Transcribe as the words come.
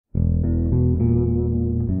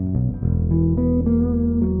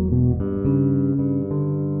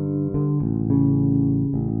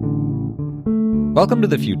Welcome to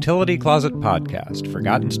the Futility Closet podcast,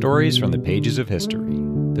 forgotten stories from the pages of history.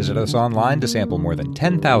 Visit us online to sample more than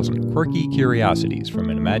 10,000 quirky curiosities from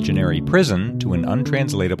an imaginary prison to an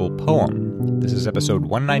untranslatable poem. This is episode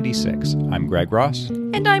 196. I'm Greg Ross.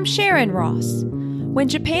 And I'm Sharon Ross. When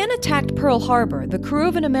Japan attacked Pearl Harbor, the crew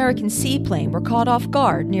of an American seaplane were caught off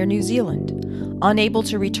guard near New Zealand. Unable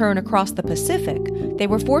to return across the Pacific, they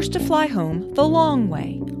were forced to fly home the long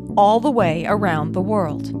way, all the way around the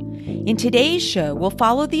world. In today's show, we'll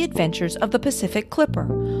follow the adventures of the Pacific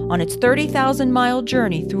Clipper on its 30,000-mile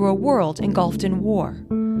journey through a world engulfed in war.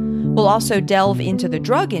 We'll also delve into the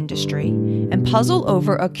drug industry and puzzle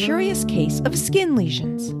over a curious case of skin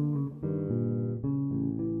lesions.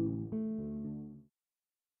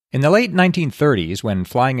 In the late 1930s, when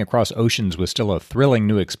flying across oceans was still a thrilling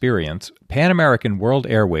new experience, Pan American World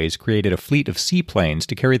Airways created a fleet of seaplanes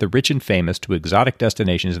to carry the rich and famous to exotic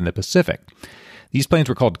destinations in the Pacific. These planes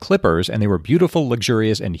were called Clippers, and they were beautiful,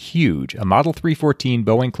 luxurious, and huge. A Model 314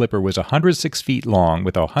 Boeing Clipper was 106 feet long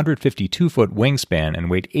with a 152-foot wingspan and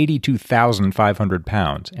weighed 82,500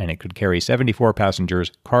 pounds, and it could carry 74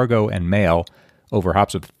 passengers, cargo, and mail over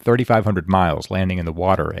hops of 3,500 miles, landing in the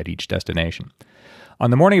water at each destination.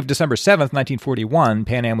 On the morning of December 7th, 1941,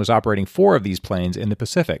 Pan Am was operating 4 of these planes in the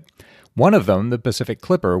Pacific. One of them, the Pacific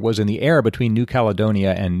Clipper, was in the air between New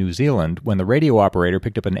Caledonia and New Zealand when the radio operator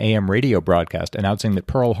picked up an AM radio broadcast announcing that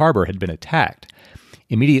Pearl Harbor had been attacked.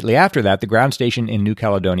 Immediately after that, the ground station in New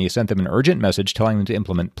Caledonia sent them an urgent message telling them to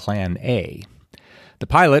implement Plan A. The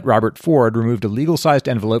pilot, Robert Ford, removed a legal-sized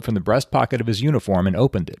envelope from the breast pocket of his uniform and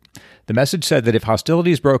opened it. The message said that if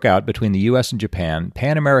hostilities broke out between the U.S. and Japan,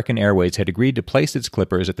 Pan American Airways had agreed to place its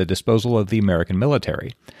Clippers at the disposal of the American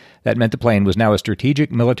military. That meant the plane was now a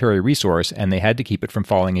strategic military resource, and they had to keep it from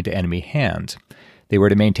falling into enemy hands. They were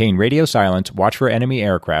to maintain radio silence, watch for enemy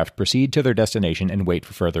aircraft, proceed to their destination, and wait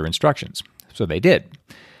for further instructions. So they did.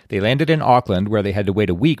 They landed in Auckland, where they had to wait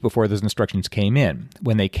a week before those instructions came in.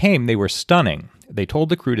 When they came, they were stunning. They told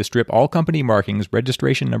the crew to strip all company markings,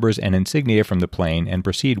 registration numbers, and insignia from the plane and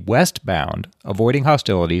proceed westbound, avoiding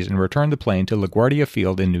hostilities, and return the plane to LaGuardia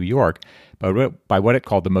Field in New York by what it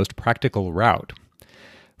called the most practical route.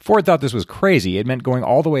 Ford thought this was crazy. It meant going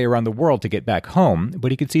all the way around the world to get back home,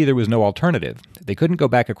 but he could see there was no alternative. They couldn't go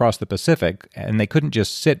back across the Pacific, and they couldn't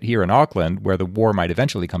just sit here in Auckland, where the war might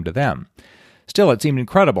eventually come to them. Still, it seemed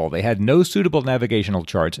incredible. They had no suitable navigational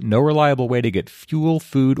charts, no reliable way to get fuel,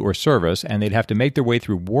 food, or service, and they'd have to make their way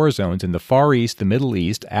through war zones in the Far East, the Middle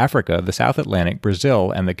East, Africa, the South Atlantic, Brazil,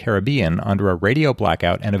 and the Caribbean under a radio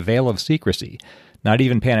blackout and a veil of secrecy. Not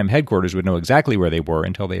even Pan Am headquarters would know exactly where they were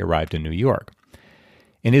until they arrived in New York.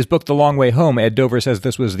 In his book The Long Way Home, Ed Dover says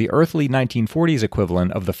this was the earthly 1940s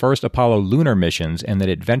equivalent of the first Apollo lunar missions and that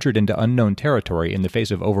it ventured into unknown territory in the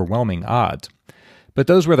face of overwhelming odds. But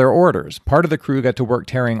those were their orders. Part of the crew got to work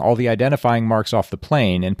tearing all the identifying marks off the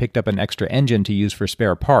plane and picked up an extra engine to use for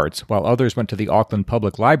spare parts, while others went to the Auckland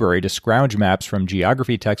Public Library to scrounge maps from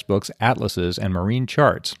geography textbooks, atlases, and marine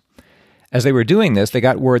charts. As they were doing this, they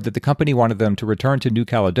got word that the company wanted them to return to New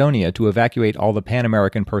Caledonia to evacuate all the Pan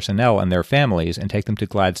American personnel and their families and take them to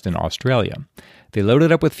Gladstone, Australia. They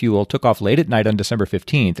loaded up with fuel, took off late at night on December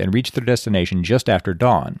 15th, and reached their destination just after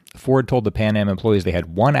dawn. Ford told the Pan Am employees they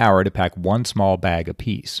had 1 hour to pack one small bag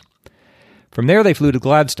apiece. From there, they flew to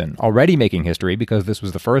Gladstone, already making history because this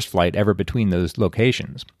was the first flight ever between those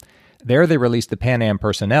locations. There, they released the Pan Am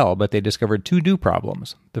personnel, but they discovered 2 new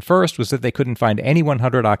problems. The first was that they couldn't find any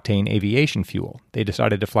 100-octane aviation fuel. They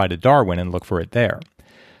decided to fly to Darwin and look for it there.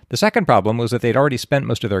 The second problem was that they'd already spent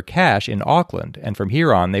most of their cash in Auckland, and from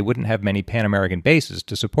here on, they wouldn't have many Pan American bases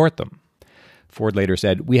to support them. Ford later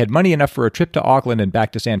said, "We had money enough for a trip to Auckland and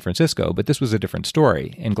back to San Francisco, but this was a different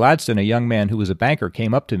story. In Gladstone, a young man who was a banker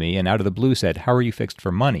came up to me and out of the blue said, 'How are you fixed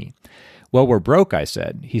for money?' 'Well, we're broke,' I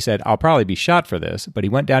said. He said, 'I'll probably be shot for this,' but he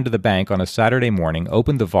went down to the bank on a Saturday morning,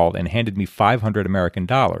 opened the vault, and handed me $500 American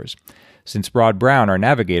dollars. Since Broad Brown, our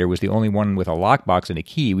navigator, was the only one with a lockbox and a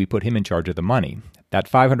key, we put him in charge of the money. That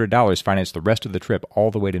 $500 financed the rest of the trip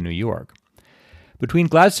all the way to New York." Between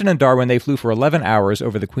Gladstone and Darwin, they flew for 11 hours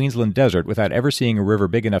over the Queensland desert without ever seeing a river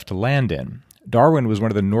big enough to land in. Darwin was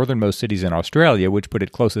one of the northernmost cities in Australia, which put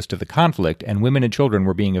it closest to the conflict, and women and children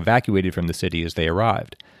were being evacuated from the city as they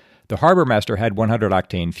arrived. The harbor master had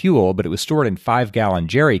 100-octane fuel, but it was stored in 5-gallon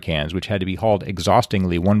jerry cans, which had to be hauled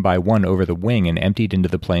exhaustingly one by one over the wing and emptied into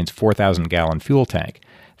the plane's 4,000-gallon fuel tank.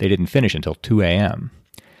 They didn't finish until 2 a.m.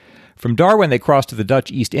 From Darwin, they crossed to the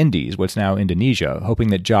Dutch East Indies, what's now Indonesia, hoping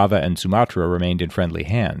that Java and Sumatra remained in friendly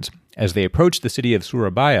hands. As they approached the city of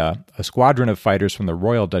Surabaya, a squadron of fighters from the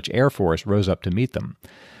Royal Dutch Air Force rose up to meet them.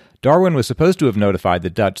 Darwin was supposed to have notified the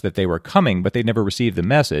Dutch that they were coming, but they'd never received the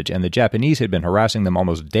message, and the Japanese had been harassing them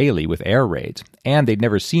almost daily with air raids, and they'd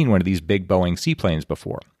never seen one of these big Boeing seaplanes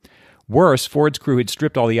before. Worse, Ford's crew had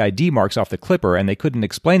stripped all the ID marks off the Clipper, and they couldn't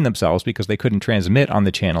explain themselves because they couldn't transmit on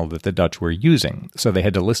the channel that the Dutch were using, so they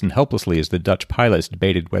had to listen helplessly as the Dutch pilots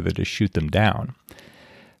debated whether to shoot them down.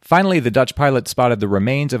 Finally, the Dutch pilots spotted the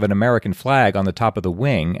remains of an American flag on the top of the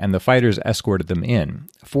wing, and the fighters escorted them in.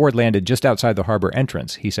 Ford landed just outside the harbor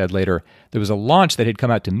entrance. He said later, "There was a launch that had come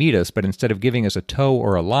out to meet us, but instead of giving us a tow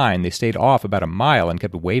or a line, they stayed off about a mile and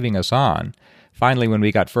kept waving us on. Finally, when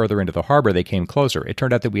we got further into the harbor, they came closer. It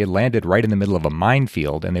turned out that we had landed right in the middle of a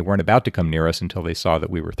minefield, and they weren't about to come near us until they saw that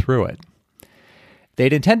we were through it."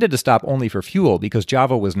 They'd intended to stop only for fuel because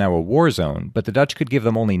Java was now a war zone, but the Dutch could give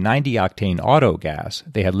them only 90-octane auto gas.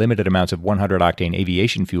 They had limited amounts of 100-octane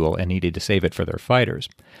aviation fuel and needed to save it for their fighters.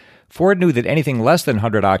 Ford knew that anything less than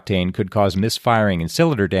 100-octane could cause misfiring and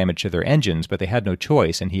cylinder damage to their engines, but they had no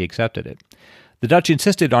choice, and he accepted it. The Dutch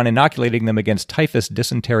insisted on inoculating them against typhus,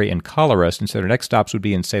 dysentery, and cholera, since their next stops would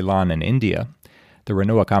be in Ceylon and India. There were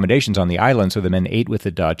no accommodations on the island, so the men ate with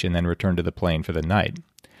the Dutch and then returned to the plane for the night.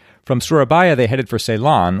 From Surabaya, they headed for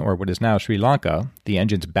Ceylon, or what is now Sri Lanka, the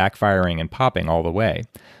engines backfiring and popping all the way.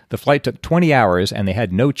 The flight took 20 hours, and they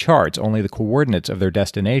had no charts, only the coordinates of their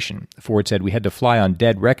destination. Ford said, "We had to fly on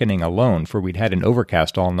dead reckoning alone, for we'd had an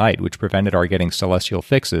overcast all night, which prevented our getting celestial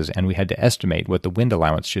fixes, and we had to estimate what the wind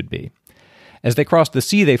allowance should be." As they crossed the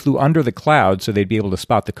sea, they flew under the clouds so they'd be able to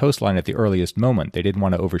spot the coastline at the earliest moment. They didn't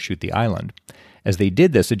want to overshoot the island. As they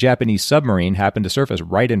did this, a Japanese submarine happened to surface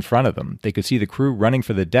right in front of them. They could see the crew running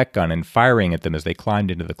for the deck gun and firing at them as they climbed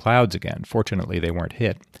into the clouds again. Fortunately, they weren't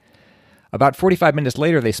hit. About 45 minutes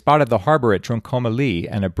later, they spotted the harbor at Trincomalee,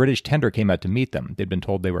 and a British tender came out to meet them. They'd been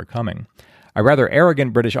told they were coming. A rather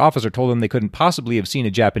arrogant British officer told them they couldn't possibly have seen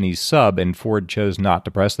a Japanese sub, and Ford chose not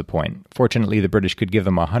to press the point. Fortunately, the British could give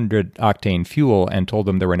them 100-octane fuel and told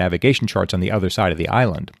them there were navigation charts on the other side of the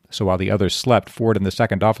island. So while the others slept, Ford and the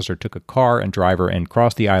second officer took a car and driver and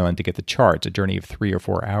crossed the island to get the charts, a journey of 3 or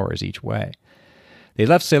 4 hours each way. They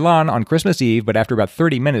left Ceylon on Christmas Eve, but after about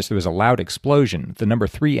 30 minutes there was a loud explosion. The number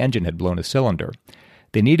 3 engine had blown a cylinder.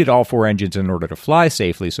 They needed all 4 engines in order to fly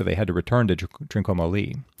safely, so they had to return to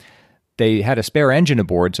Trincomalee. They had a spare engine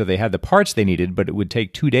aboard, so they had the parts they needed, but it would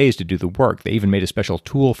take 2 days to do the work. They even made a special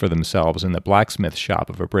tool for themselves in the blacksmith shop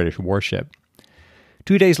of a British warship.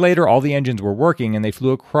 2 days later, all the engines were working, and they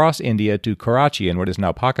flew across India to Karachi in what is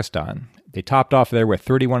now Pakistan. They topped off there with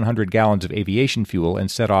 3,100 gallons of aviation fuel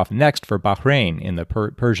and set off next for Bahrain in the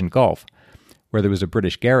Persian Gulf, where there was a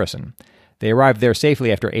British garrison. They arrived there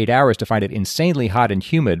safely after 8 hours to find it insanely hot and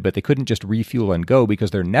humid, but they couldn't just refuel and go because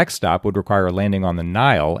their next stop would require a landing on the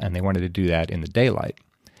Nile, and they wanted to do that in the daylight.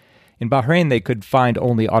 In Bahrain, they could find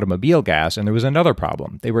only automobile gas, and there was another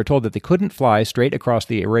problem. They were told that they couldn't fly straight across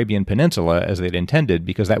the Arabian Peninsula as they'd intended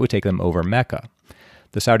because that would take them over Mecca.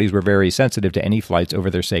 The Saudis were very sensitive to any flights over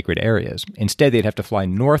their sacred areas. Instead, they'd have to fly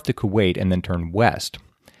north to Kuwait and then turn west.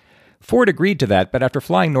 Ford agreed to that, but after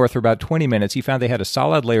flying north for about 20 minutes, he found they had a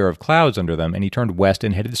solid layer of clouds under them, and he turned west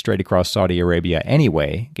and headed straight across Saudi Arabia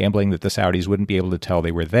anyway, gambling that the Saudis wouldn't be able to tell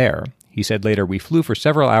they were there. He said later, "We flew for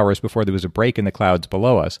several hours before there was a break in the clouds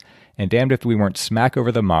below us, and damned if we weren't smack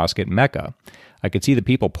over the mosque at Mecca. I could see the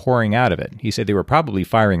people pouring out of it." He said they were probably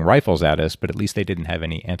firing rifles at us, but at least they didn't have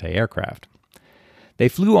any anti-aircraft. They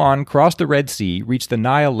flew on, crossed the Red Sea, reached the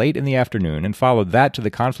Nile late in the afternoon, and followed that to the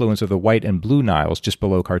confluence of the White and Blue Niles just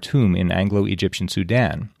below Khartoum in Anglo-Egyptian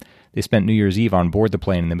Sudan. They spent New Year's Eve on board the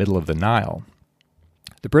plane in the middle of the Nile.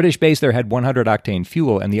 The British base there had 100-octane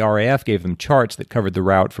fuel, and the RAF gave them charts that covered the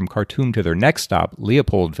route from Khartoum to their next stop,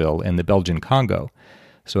 Leopoldville in the Belgian Congo.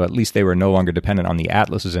 So at least they were no longer dependent on the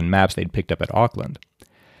atlases and maps they'd picked up at Auckland.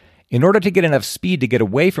 In order to get enough speed to get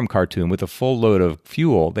away from Khartoum with a full load of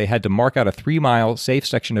fuel, they had to mark out a 3-mile safe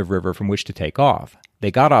section of river from which to take off. They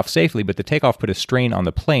got off safely, but the takeoff put a strain on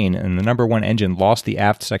the plane, and the number 1 engine lost the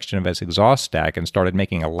aft section of its exhaust stack and started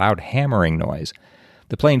making a loud hammering noise.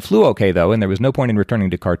 The plane flew okay, though, and there was no point in returning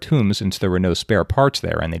to Khartoum since there were no spare parts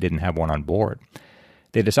there and they didn't have one on board.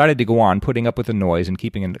 They decided to go on, putting up with the noise and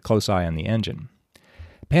keeping a close eye on the engine.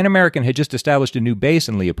 Pan American had just established a new base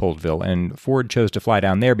in Leopoldville, and Ford chose to fly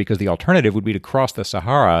down there because the alternative would be to cross the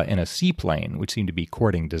Sahara in a seaplane, which seemed to be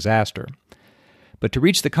courting disaster. But to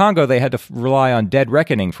reach the Congo, they had to rely on dead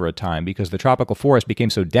reckoning for a time because the tropical forest became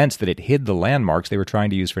so dense that it hid the landmarks they were trying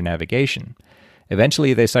to use for navigation.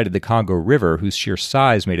 Eventually, they sighted the Congo River, whose sheer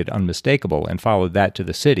size made it unmistakable, and followed that to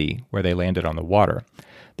the city, where they landed on the water.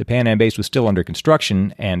 The Pan Am base was still under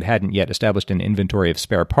construction and hadn't yet established an inventory of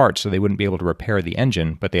spare parts, so they wouldn't be able to repair the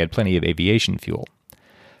engine, but they had plenty of aviation fuel.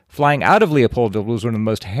 Flying out of Leopoldville was one of the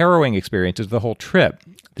most harrowing experiences of the whole trip.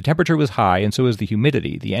 The temperature was high, and so was the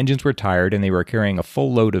humidity. The engines were tired, and they were carrying a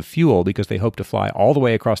full load of fuel because they hoped to fly all the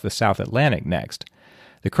way across the South Atlantic next.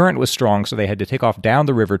 The current was strong, so they had to take off down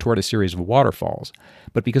the river toward a series of waterfalls.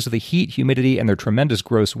 But because of the heat, humidity, and their tremendous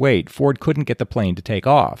gross weight, Ford couldn't get the plane to take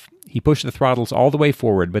off. He pushed the throttles all the way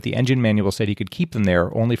forward, but the engine manual said he could keep them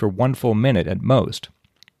there only for 1 full minute at most.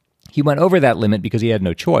 He went over that limit because he had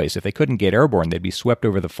no choice. If they couldn't get airborne, they'd be swept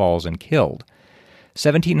over the falls and killed.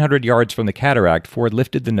 1,700 yards from the cataract, Ford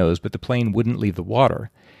lifted the nose, but the plane wouldn't leave the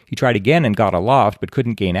water. He tried again and got aloft, but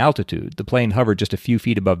couldn't gain altitude. The plane hovered just a few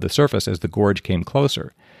feet above the surface as the gorge came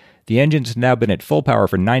closer. The engines had now been at full power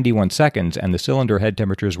for 91 seconds, and the cylinder head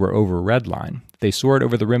temperatures were over redline. They soared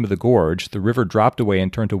over the rim of the gorge, the river dropped away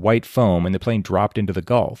and turned to white foam, and the plane dropped into the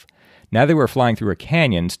Gulf. Now they were flying through a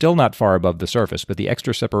canyon, still not far above the surface, but the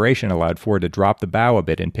extra separation allowed Ford to drop the bow a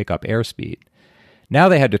bit and pick up airspeed. Now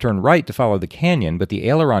they had to turn right to follow the canyon, but the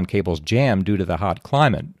aileron cables jammed due to the hot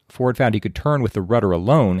climate. Ford found he could turn with the rudder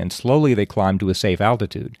alone, and slowly they climbed to a safe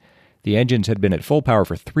altitude. The engines had been at full power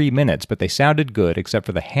for 3 minutes, but they sounded good except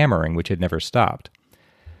for the hammering, which had never stopped.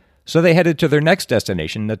 So they headed to their next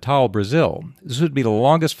destination, Natal, Brazil. This would be the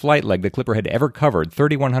longest flight leg the Clipper had ever covered,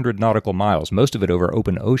 3,100 nautical miles, most of it over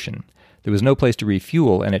open ocean. There was no place to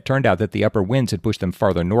refuel, and it turned out that the upper winds had pushed them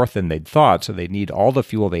farther north than they'd thought, so they'd need all the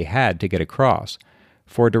fuel they had to get across.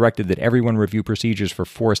 Ford directed that everyone review procedures for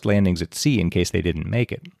forced landings at sea in case they didn't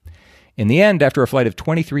make it. In the end, after a flight of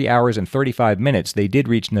 23 hours and 35 minutes, they did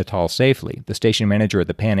reach Natal safely. The station manager at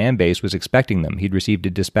the Pan Am base was expecting them. He'd received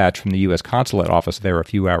a dispatch from the U.S. consulate office there a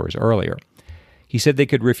few hours earlier. He said they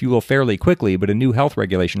could refuel fairly quickly, but a new health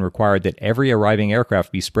regulation required that every arriving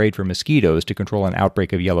aircraft be sprayed for mosquitoes to control an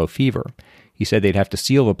outbreak of yellow fever. He said they'd have to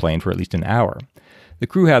seal the plane for at least an hour. The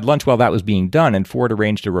crew had lunch while that was being done, and Ford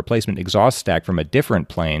arranged a replacement exhaust stack from a different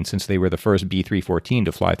plane since they were the first B-314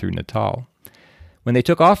 to fly through Natal. When they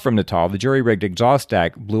took off from Natal, the jury-rigged exhaust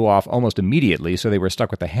stack blew off almost immediately, so they were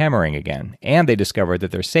stuck with the hammering again, and they discovered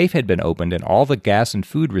that their safe had been opened and all the gas and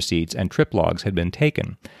food receipts and trip logs had been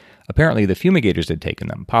taken. Apparently, the fumigators had taken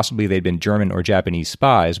them. Possibly they'd been German or Japanese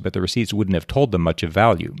spies, but the receipts wouldn't have told them much of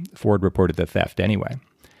value. Ford reported the theft anyway.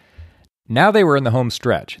 Now they were in the home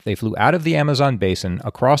stretch. They flew out of the Amazon basin,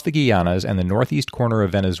 across the Guianas and the northeast corner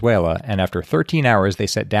of Venezuela, and after 13 hours they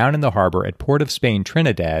set down in the harbor at Port of Spain,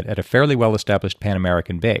 Trinidad, at a fairly well-established Pan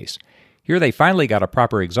American base. Here they finally got a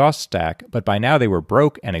proper exhaust stack, but by now they were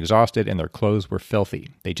broke and exhausted and their clothes were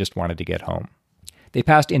filthy. They just wanted to get home. They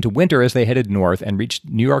passed into winter as they headed north and reached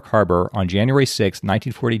New York Harbor on January 6,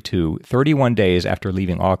 1942, 31 days after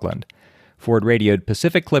leaving Auckland. Ford radioed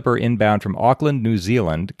Pacific Clipper inbound from Auckland, New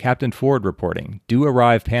Zealand, Captain Ford reporting, due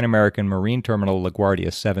arrive Pan American Marine Terminal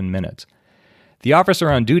LaGuardia 7 minutes. The officer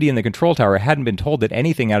on duty in the control tower hadn't been told that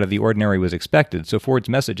anything out of the ordinary was expected, so Ford's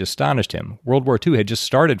message astonished him. World War II had just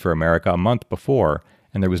started for America a month before,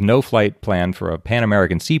 and there was no flight planned for a Pan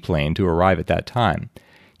American seaplane to arrive at that time.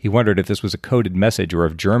 He wondered if this was a coded message or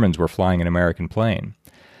if Germans were flying an American plane.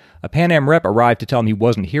 A Pan Am rep arrived to tell him he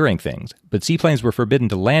wasn't hearing things, but seaplanes were forbidden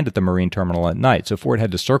to land at the marine terminal at night, so Ford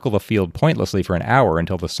had to circle the field pointlessly for an hour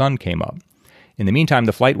until the sun came up. In the meantime,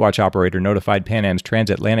 the Flight Watch operator notified Pan Am's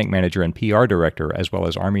transatlantic manager and PR director, as well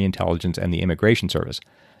as Army Intelligence and the Immigration Service.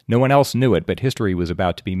 No one else knew it, but history was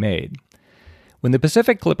about to be made. When the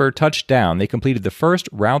Pacific Clipper touched down, they completed the first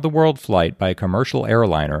round-the-world flight by a commercial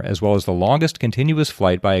airliner, as well as the longest continuous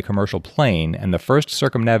flight by a commercial plane, and the first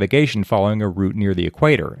circumnavigation following a route near the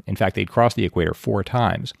equator. In fact, they'd crossed the equator 4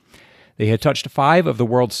 times. They had touched 5 of the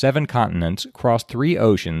world's 7 continents, crossed 3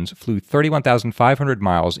 oceans, flew 31,500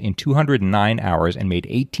 miles in 209 hours, and made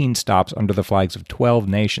 18 stops under the flags of 12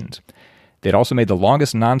 nations. They'd also made the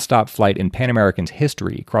longest nonstop flight in Pan American's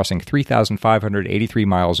history, crossing 3,583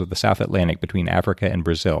 miles of the South Atlantic between Africa and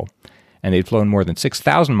Brazil. And they'd flown more than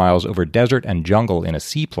 6,000 miles over desert and jungle in a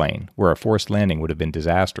seaplane, where a forced landing would have been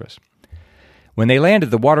disastrous. When they landed,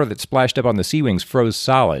 the water that splashed up on the sea wings froze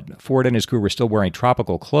solid. Ford and his crew were still wearing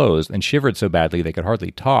tropical clothes and shivered so badly they could hardly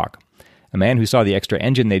talk. A man who saw the extra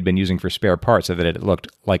engine they'd been using for spare parts said that it looked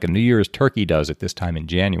like a New Year's turkey does at this time in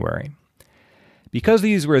January. Because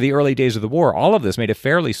these were the early days of the war, all of this made a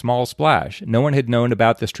fairly small splash. No one had known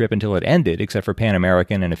about this trip until it ended, except for Pan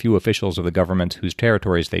American and a few officials of the governments whose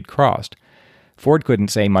territories they'd crossed. Ford couldn't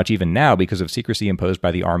say much even now because of secrecy imposed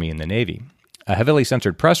by the Army and the Navy. A heavily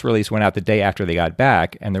censored press release went out the day after they got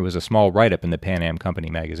back, and there was a small write-up in the Pan Am Company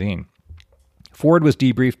magazine. Ford was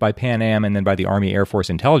debriefed by Pan Am and then by the Army Air Force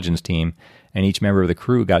intelligence team, and each member of the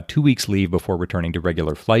crew got 2 weeks' leave before returning to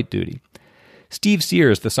regular flight duty. Steve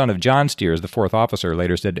Sears, the son of John Steers, the fourth officer,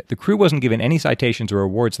 later said, "The crew wasn't given any citations or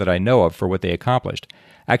awards that I know of for what they accomplished.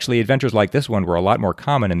 Actually, adventures like this one were a lot more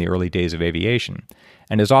common in the early days of aviation.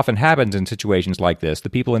 And as often happens in situations like this, the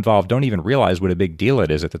people involved don't even realize what a big deal it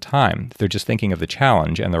is at the time. They're just thinking of the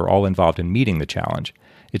challenge, and they're all involved in meeting the challenge.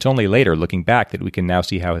 It's only later, looking back, that we can now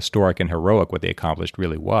see how historic and heroic what they accomplished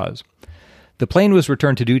really was." The plane was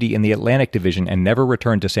returned to duty in the Atlantic Division and never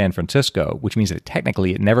returned to San Francisco, which means that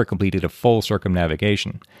technically it never completed a full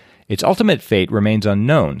circumnavigation. Its ultimate fate remains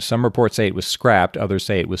unknown. Some reports say it was scrapped, others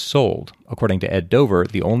say it was sold. According to Ed Dover,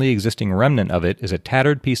 the only existing remnant of it is a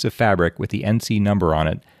tattered piece of fabric with the NC number on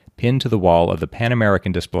it, pinned to the wall of the Pan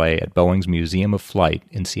American display at Boeing's Museum of Flight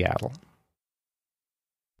in Seattle.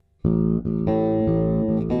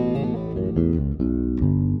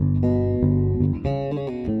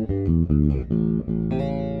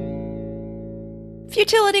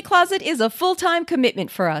 Futility Closet is a full-time commitment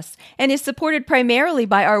for us and is supported primarily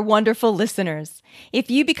by our wonderful listeners. If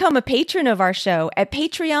you become a patron of our show at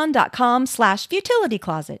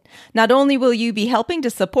patreon.com/futilitycloset, not only will you be helping to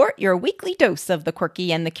support your weekly dose of the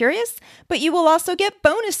quirky and the curious, but you will also get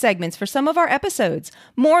bonus segments for some of our episodes,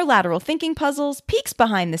 more lateral thinking puzzles, peeks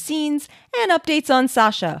behind the scenes, and updates on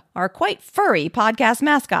Sasha, our quite furry podcast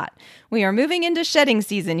mascot. We are moving into shedding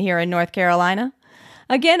season here in North Carolina.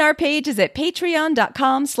 Again, our page is at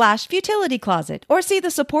patreon.com/futilitycloset, or see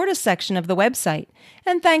the support us section of the website.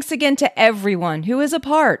 And thanks again to everyone who is a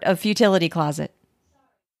part of Futility Closet.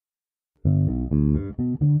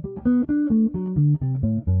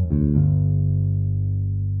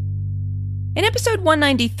 In episode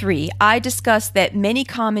 193, I discussed that many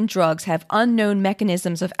common drugs have unknown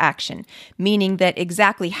mechanisms of action, meaning that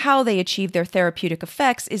exactly how they achieve their therapeutic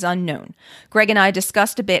effects is unknown. Greg and I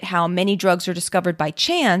discussed a bit how many drugs are discovered by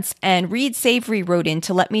chance, and Reed Savory wrote in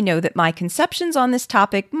to let me know that my conceptions on this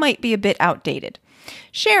topic might be a bit outdated.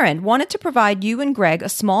 Sharon wanted to provide you and Greg a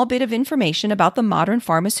small bit of information about the modern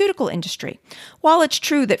pharmaceutical industry. While it's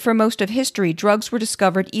true that for most of history, drugs were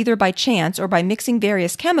discovered either by chance or by mixing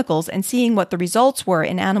various chemicals and seeing what the results were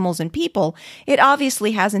in animals and people, it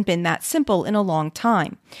obviously hasn't been that simple in a long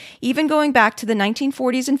time. Even going back to the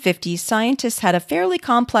 1940s and 50s, scientists had a fairly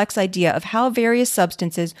complex idea of how various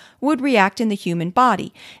substances would react in the human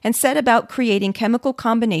body and set about creating chemical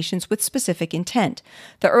combinations with specific intent.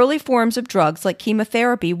 The early forms of drugs like chemotherapy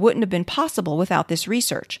wouldn't have been possible without this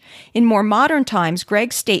research. In more modern times,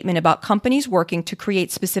 Greg's statement about companies working to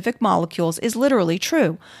create specific molecules is literally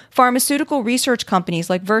true. Pharmaceutical research companies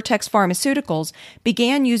like Vertex Pharmaceuticals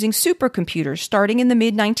began using supercomputers starting in the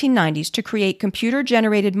mid-1990s to create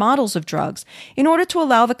computer-generated models of drugs in order to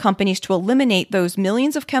allow the companies to eliminate those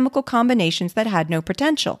millions of chemical combinations that had no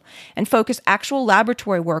potential and focus actual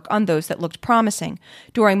laboratory work on those that looked promising.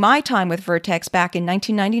 During my time with Vertex back in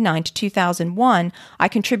 1999 to 2001, I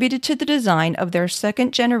contributed to the design of their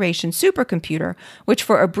second-generation supercomputer, which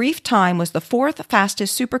for a brief time was the fourth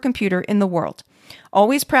fastest supercomputer in the world.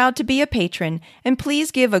 Always proud to be a patron, and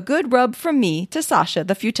please give a good rub from me to Sasha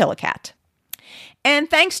the Futilicat. And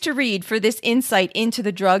thanks to Reed for this insight into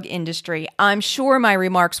the drug industry. I'm sure my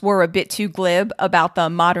remarks were a bit too glib about the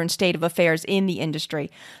modern state of affairs in the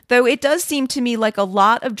industry, though it does seem to me like a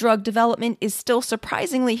lot of drug development is still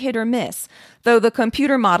surprisingly hit or miss, though the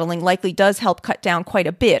computer modeling likely does help cut down quite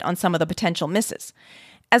a bit on some of the potential misses.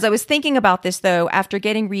 As I was thinking about this, though, after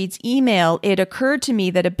getting Reed's email, it occurred to me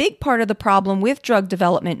that a big part of the problem with drug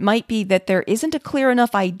development might be that there isn't a clear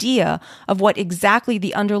enough idea of what exactly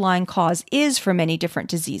the underlying cause is for many different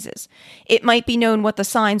diseases. It might be known what the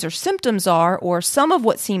signs or symptoms are, or some of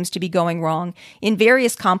what seems to be going wrong in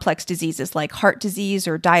various complex diseases like heart disease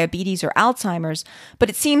or diabetes or Alzheimer's, but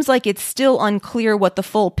it seems like it's still unclear what the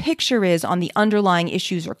full picture is on the underlying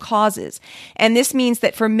issues or causes. And this means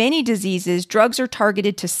that for many diseases, drugs are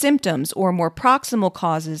targeted to symptoms or more proximal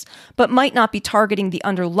causes, but might not be targeting the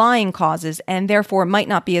underlying causes and therefore might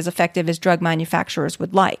not be as effective as drug manufacturers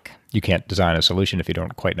would like. You can't design a solution if you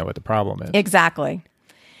don't quite know what the problem is. Exactly.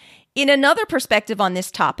 In another perspective on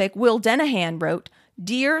this topic, Will Denahan wrote,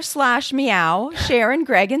 "Dear/meow, Sharon,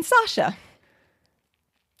 Greg, and Sasha."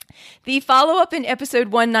 The follow-up in episode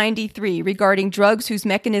 193 regarding drugs whose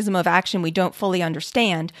mechanism of action we don't fully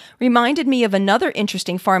understand reminded me of another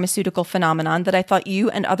interesting pharmaceutical phenomenon that I thought you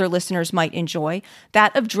and other listeners might enjoy,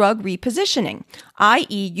 that of drug repositioning,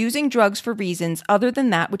 i.e. using drugs for reasons other than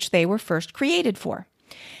that which they were first created for.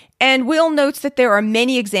 And Will notes that there are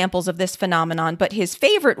many examples of this phenomenon, but his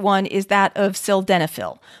favorite one is that of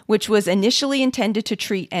sildenafil, which was initially intended to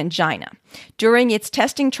treat angina. During its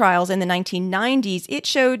testing trials in the 1990s, it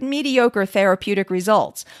showed mediocre therapeutic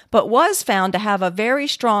results, but was found to have a very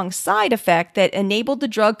strong side effect that enabled the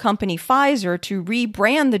drug company Pfizer to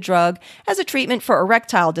rebrand the drug as a treatment for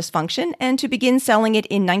erectile dysfunction and to begin selling it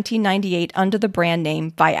in 1998 under the brand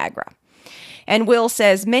name Viagra. And Will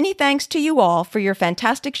says, many thanks to you all for your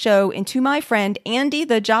fantastic show and to my friend Andy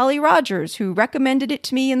the Jolly Rogers, who recommended it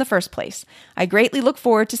to me in the first place. I greatly look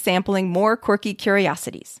forward to sampling more quirky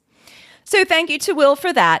curiosities. So thank you to Will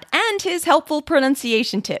for that and his helpful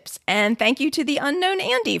pronunciation tips. And thank you to the unknown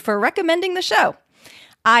Andy for recommending the show.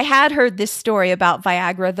 I had heard this story about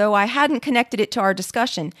Viagra, though I hadn't connected it to our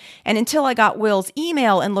discussion. And until I got Will's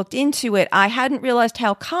email and looked into it, I hadn't realized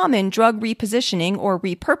how common drug repositioning or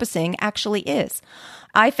repurposing actually is.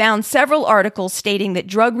 I found several articles stating that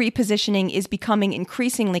drug repositioning is becoming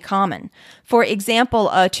increasingly common. For example,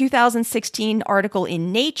 a 2016 article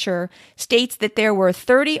in Nature states that there were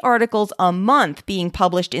 30 articles a month being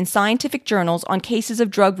published in scientific journals on cases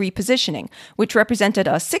of drug repositioning, which represented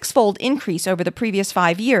a six-fold increase over the previous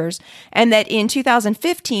 5 years, and that in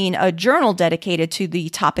 2015, a journal dedicated to the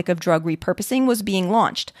topic of drug repurposing was being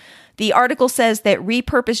launched. The article says that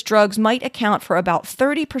repurposed drugs might account for about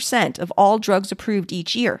 30% of all drugs approved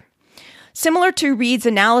each year. Similar to Reed's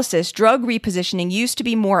analysis, drug repositioning used to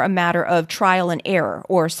be more a matter of trial and error,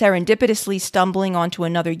 or serendipitously stumbling onto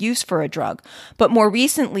another use for a drug. But more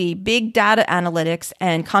recently, big data analytics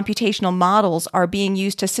and computational models are being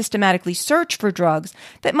used to systematically search for drugs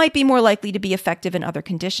that might be more likely to be effective in other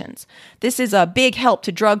conditions. This is a big help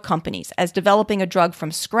to drug companies, as developing a drug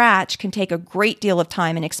from scratch can take a great deal of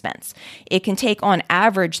time and expense. It can take on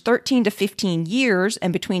average 13 to 15 years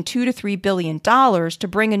and between $2 to $3 billion to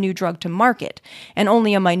bring a new drug to market, and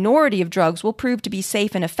only a minority of drugs will prove to be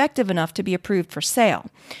safe and effective enough to be approved for sale.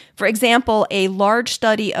 For example, a large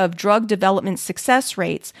study of drug development success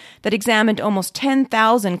rates that examined almost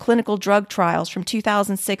 10,000 clinical drug trials from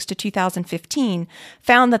 2006 to 2015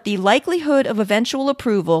 found that the likelihood of eventual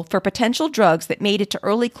approval for potential drugs that made it to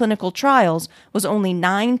early clinical trials was only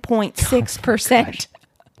 9.6%.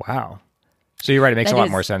 Wow. So you're right, it makes a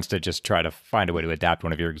lot more sense to just try to find a way to adapt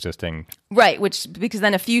one of your existing... Right, because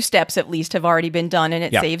then a few steps at least have already been done, and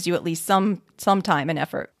it saves you at least some time and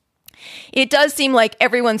effort. It does seem like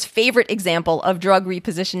everyone's favorite example of drug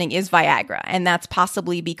repositioning is Viagra, and that's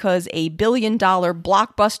possibly because a billion-dollar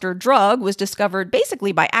blockbuster drug was discovered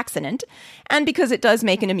basically by accident, and because it does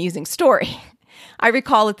make an amusing story. I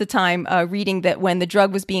recall at the time reading that when the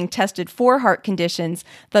drug was being tested for heart conditions,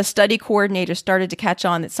 the study coordinator started to catch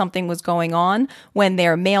on that something was going on when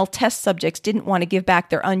their male test subjects didn't want to give back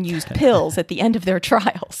their unused pills at the end of their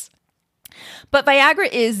trials. But Viagra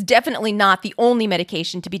is definitely not the only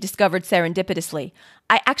medication to be discovered serendipitously.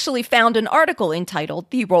 I actually found an article entitled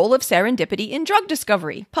The Role of Serendipity in Drug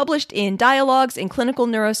Discovery, published in Dialogues in Clinical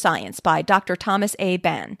Neuroscience by Dr. Thomas A.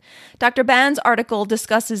 Ban. Dr. Ban's article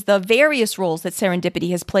discusses the various roles that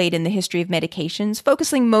serendipity has played in the history of medications,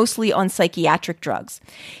 focusing mostly on psychiatric drugs.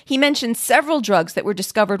 He mentions several drugs that were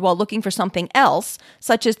discovered while looking for something else,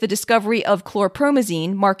 such as the discovery of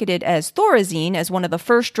chlorpromazine, marketed as Thorazine, as one of the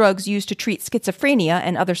first drugs used to treat schizophrenia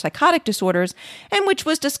and other psychotic disorders, and which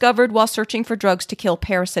was discovered while searching for drugs to kill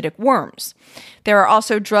parasitic worms. There are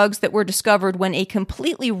also drugs that were discovered when a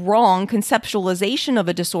completely wrong conceptualization of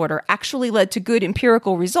a disorder actually led to good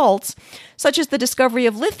empirical results, such as the discovery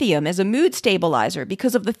of lithium as a mood stabilizer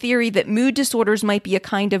because of the theory that mood disorders might be a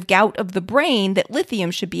kind of gout of the brain that lithium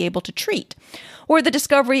should be able to treat, or the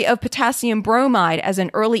discovery of potassium bromide as an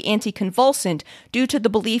early anticonvulsant due to the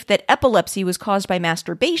belief that epilepsy was caused by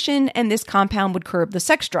masturbation and this compound would curb the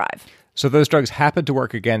sex drive. So those drugs happen to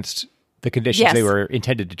work against the conditions they were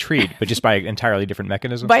intended to treat, but just by an entirely different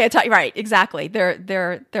mechanism? Right, exactly.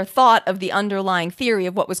 Their thought of the underlying theory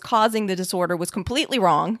of what was causing the disorder was completely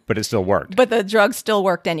wrong. But it still worked. But the drugs still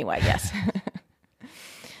worked anyway, yes.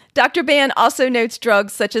 Dr. Ban also notes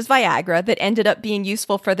drugs such as Viagra that ended up being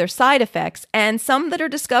useful for their side effects, and some that are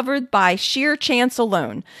discovered by sheer chance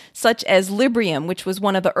alone, such as Librium, which was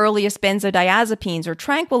one of the earliest benzodiazepines or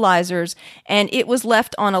tranquilizers, and it was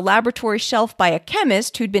left on a laboratory shelf by a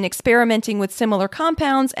chemist who'd been experimenting with similar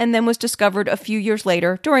compounds and then was discovered a few years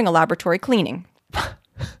later during a laboratory cleaning.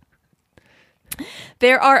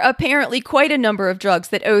 There are apparently quite a number of drugs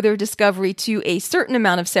that owe their discovery to a certain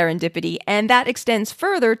amount of serendipity, and that extends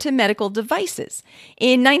further to medical devices.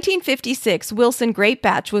 In 1956, Wilson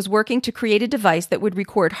Greatbatch was working to create a device that would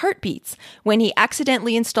record heartbeats when he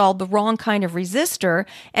accidentally installed the wrong kind of resistor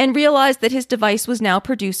and realized that his device was now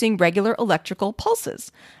producing regular electrical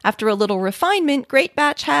pulses. After a little refinement,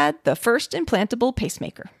 Greatbatch had the first implantable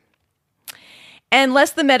pacemaker. And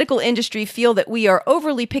lest the medical industry feel that we are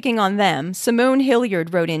overly picking on them, Simone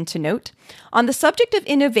Hilliard wrote in to note, on the subject of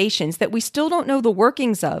innovations that we still don't know the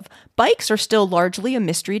workings of, bikes are still largely a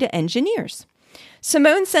mystery to engineers.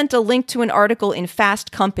 Simone sent a link to an article in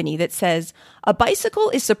Fast Company that says, a bicycle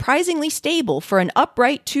is surprisingly stable for an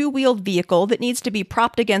upright two-wheeled vehicle that needs to be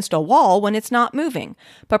propped against a wall when it's not moving.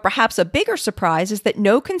 But perhaps a bigger surprise is that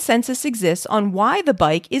no consensus exists on why the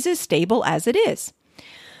bike is as stable as it is.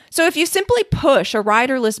 So if you simply push a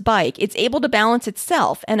riderless bike, it's able to balance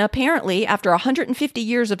itself, and apparently, after 150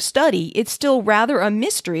 years of study, it's still rather a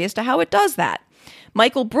mystery as to how it does that.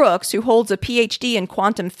 Michael Brooks, who holds a PhD in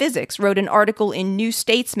quantum physics, wrote an article in New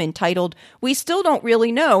Statesman titled, "We Still Don't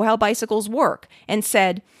Really Know How Bicycles Work," and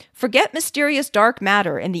said, forget mysterious dark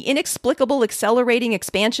matter and the inexplicable accelerating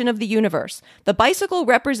expansion of the universe. The bicycle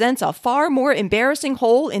represents a far more embarrassing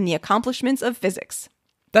hole in the accomplishments of physics.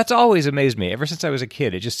 That's always amazed me. Ever since I was a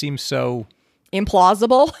kid, it just seems so...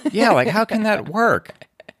 implausible? Yeah, like, how can that work?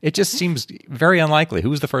 It just seems very unlikely.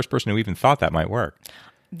 Who was the first person who even thought that might work?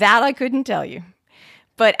 That I couldn't tell you.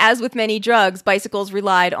 But as with many drugs, bicycles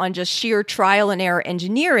relied on just sheer trial and error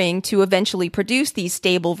engineering to eventually produce these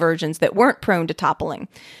stable versions that weren't prone to toppling.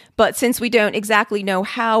 But since we don't exactly know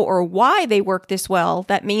how or why they work this well,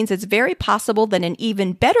 that means it's very possible that an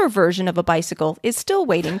even better version of a bicycle is still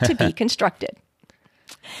waiting to be constructed.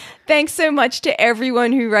 Thanks so much to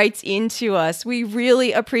everyone who writes into us. We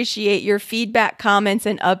really appreciate your feedback, comments,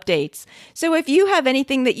 and updates. So if you have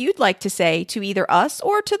anything that you'd like to say to either us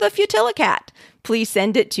or to the Futilicat, please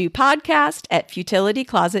send it to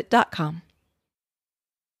podcast@futilitycloset.com.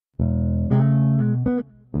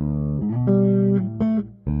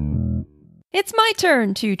 It's my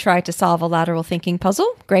turn to try to solve a lateral thinking puzzle.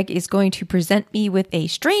 Greg is going to present me with a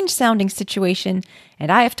strange-sounding situation,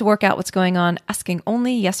 and I have to work out what's going on, asking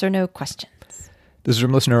only yes or no questions. This is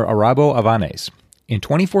from listener Arabo Avanes. In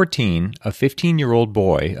 2014, a 15-year-old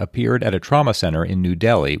boy appeared at a trauma center in New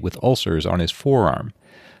Delhi with ulcers on his forearm.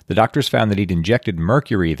 The doctors found that he'd injected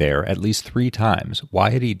mercury there at least 3 times. Why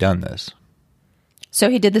had he done this? So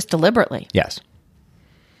he did this deliberately? Yes.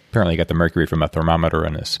 Apparently he got the mercury from a thermometer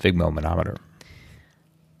and a sphygmomanometer.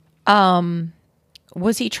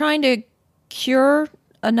 Was he trying to cure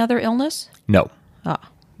another illness? No. Oh,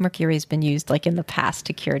 mercury's been used like in the past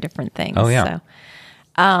to cure different things. Oh, yeah.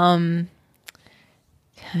 So,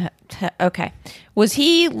 okay. Was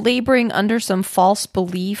he laboring under some false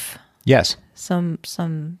belief? Yes. Some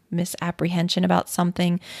misapprehension about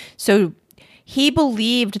something? So he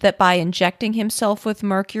believed that by injecting himself with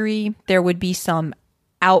mercury, there would be some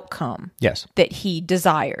outcome. Yes. That he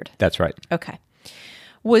desired. That's right. Okay.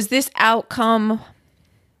 Was this outcome,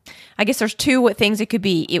 I guess there's 2 things it could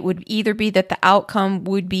be. It would either be that the outcome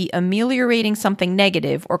would be ameliorating something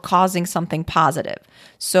negative or causing something positive.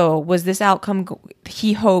 So was this outcome,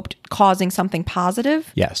 he hoped, causing something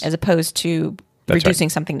positive? Yes. As opposed to reducing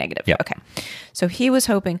something negative? Yeah. Okay. So he was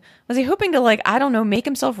he hoping to, I don't know, make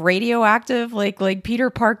himself radioactive like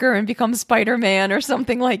Peter Parker and become Spider-Man or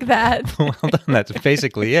something like that? Well done. That's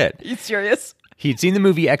basically it. Are you serious? He'd seen the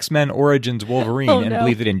movie X-Men Origins Wolverine and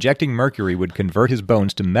believed that injecting mercury would convert his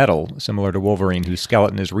bones to metal, similar to Wolverine, whose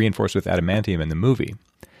skeleton is reinforced with adamantium in the movie.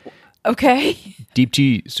 Okay.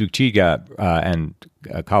 Deepti Suchiga and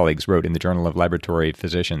colleagues wrote in the Journal of Laboratory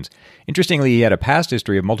Physicians. Interestingly, he had a past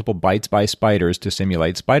history of multiple bites by spiders to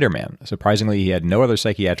simulate Spider-Man. Surprisingly, he had no other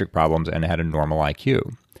psychiatric problems and had a normal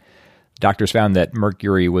IQ. Doctors found that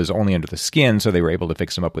mercury was only under the skin, so they were able to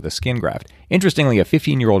fix him up with a skin graft. Interestingly, a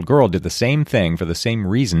 15-year-old girl did the same thing for the same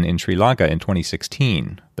reason in Sri Lanka in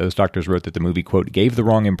 2016. Those doctors wrote that the movie, quote, gave the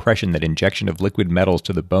wrong impression that injection of liquid metals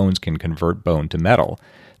to the bones can convert bone to metal.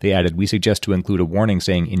 They added, we suggest to include a warning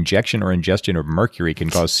saying injection or ingestion of mercury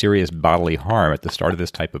can cause serious bodily harm at the start of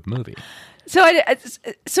this type of movie. So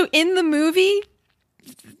in the movie,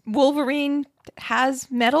 Wolverine has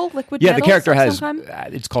liquid metal? Yeah, the character has,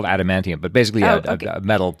 it's called adamantium, but basically a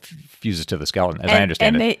metal fuses to the skeleton, as I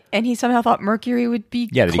understand it. And he somehow thought mercury would be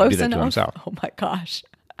close enough? That he could do that to himself. Oh my gosh.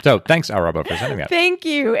 So thanks, Arabo, for sending that. Thank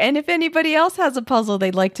you. And if anybody else has a puzzle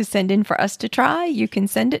they'd like to send in for us to try, you can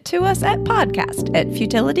send it to us at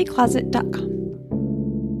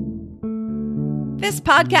podcast@futilitycloset.com. This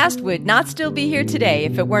podcast would not still be here today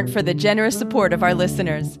if it weren't for the generous support of our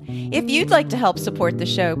listeners. If you'd like to help support the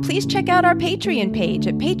show, please check out our Patreon page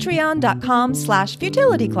at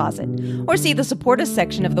patreon.com/futilitycloset or see the support us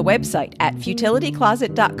section of the website at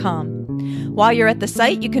futilitycloset.com. While you're at the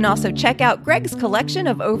site, you can also check out Greg's collection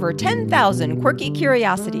of over 10,000 quirky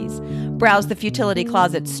curiosities. Browse the Futility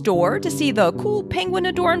Closet store to see the cool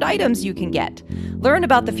penguin-adorned items you can get. Learn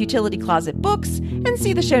about the Futility Closet books and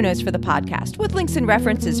see the show notes for the podcast with links and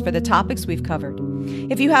references for the topics we've covered.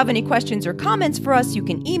 If you have any questions or comments for us, you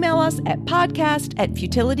can email us at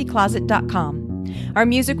podcast@futilitycloset.com. Our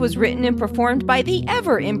music was written and performed by the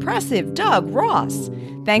ever-impressive Doug Ross.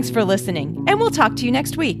 Thanks for listening, and we'll talk to you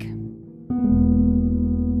next week.